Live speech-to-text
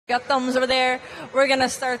Got thumbs over there. We're gonna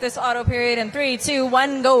start this auto period in 3, 2,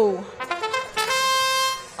 1, go.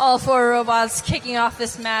 All 4 robots kicking off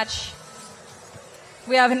this match.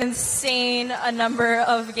 We have an insane number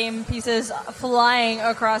of game pieces flying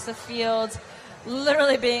across the field,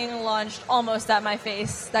 literally being launched almost at my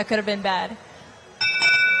face. That could have been bad.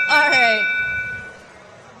 All right.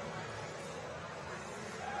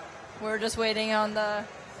 We're just waiting on the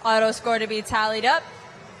auto score to be tallied up.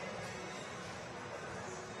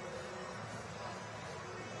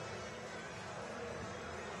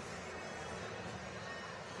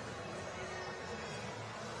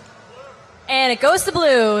 And it goes to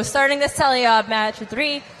blue, starting this tally-up match with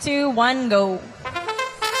 3, 2, 1, go.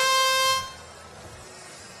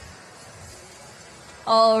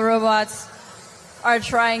 All robots are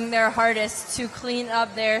trying their hardest to clean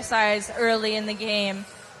up their sides early in the game.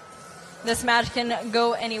 This match can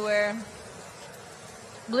go anywhere.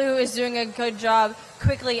 Blue is doing a good job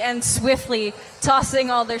quickly and swiftly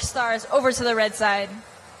tossing all their stars over to the red side.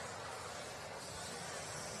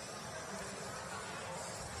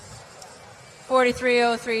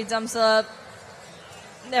 .4303 dumps up.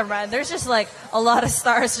 Never mind. There's just like a lot of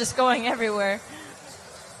stars just going everywhere.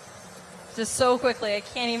 Just so quickly. I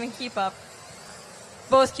can't even keep up.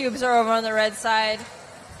 Both cubes are over on the red side.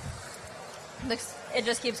 It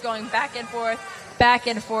just keeps going back and forth, back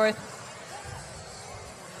and forth.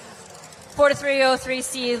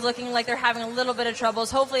 4303C is looking like they're having a little bit of troubles.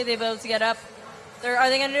 Hopefully they'll be able to get up. Are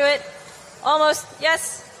they going to do it? Almost.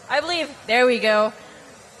 Yes, I believe. There we go.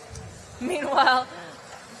 Meanwhile,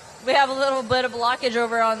 we have a little bit of blockage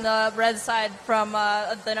over on the red side from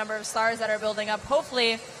the number of stars that are building up.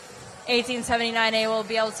 Hopefully, 1879A will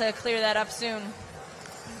be able to clear that up soon.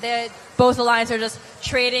 Both the lines are just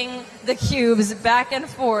trading the cubes back and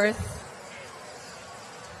forth.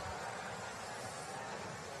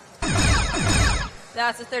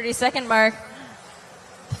 That's the 30-second mark.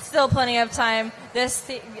 Still plenty of time. This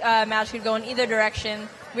match could go in either direction.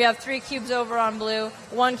 We have 3 cubes over on blue,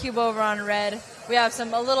 1 cube over on red. We have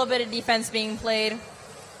a little bit of defense being played.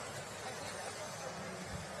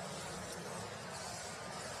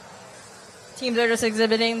 Teams are just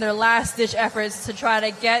exhibiting their last-ditch efforts to try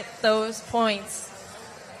to get those points.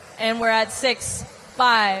 And we're at 6,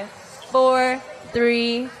 5, 4,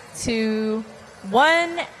 3, 2,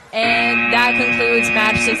 1. And that concludes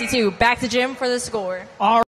match 62. Back to Jim for the score. All right.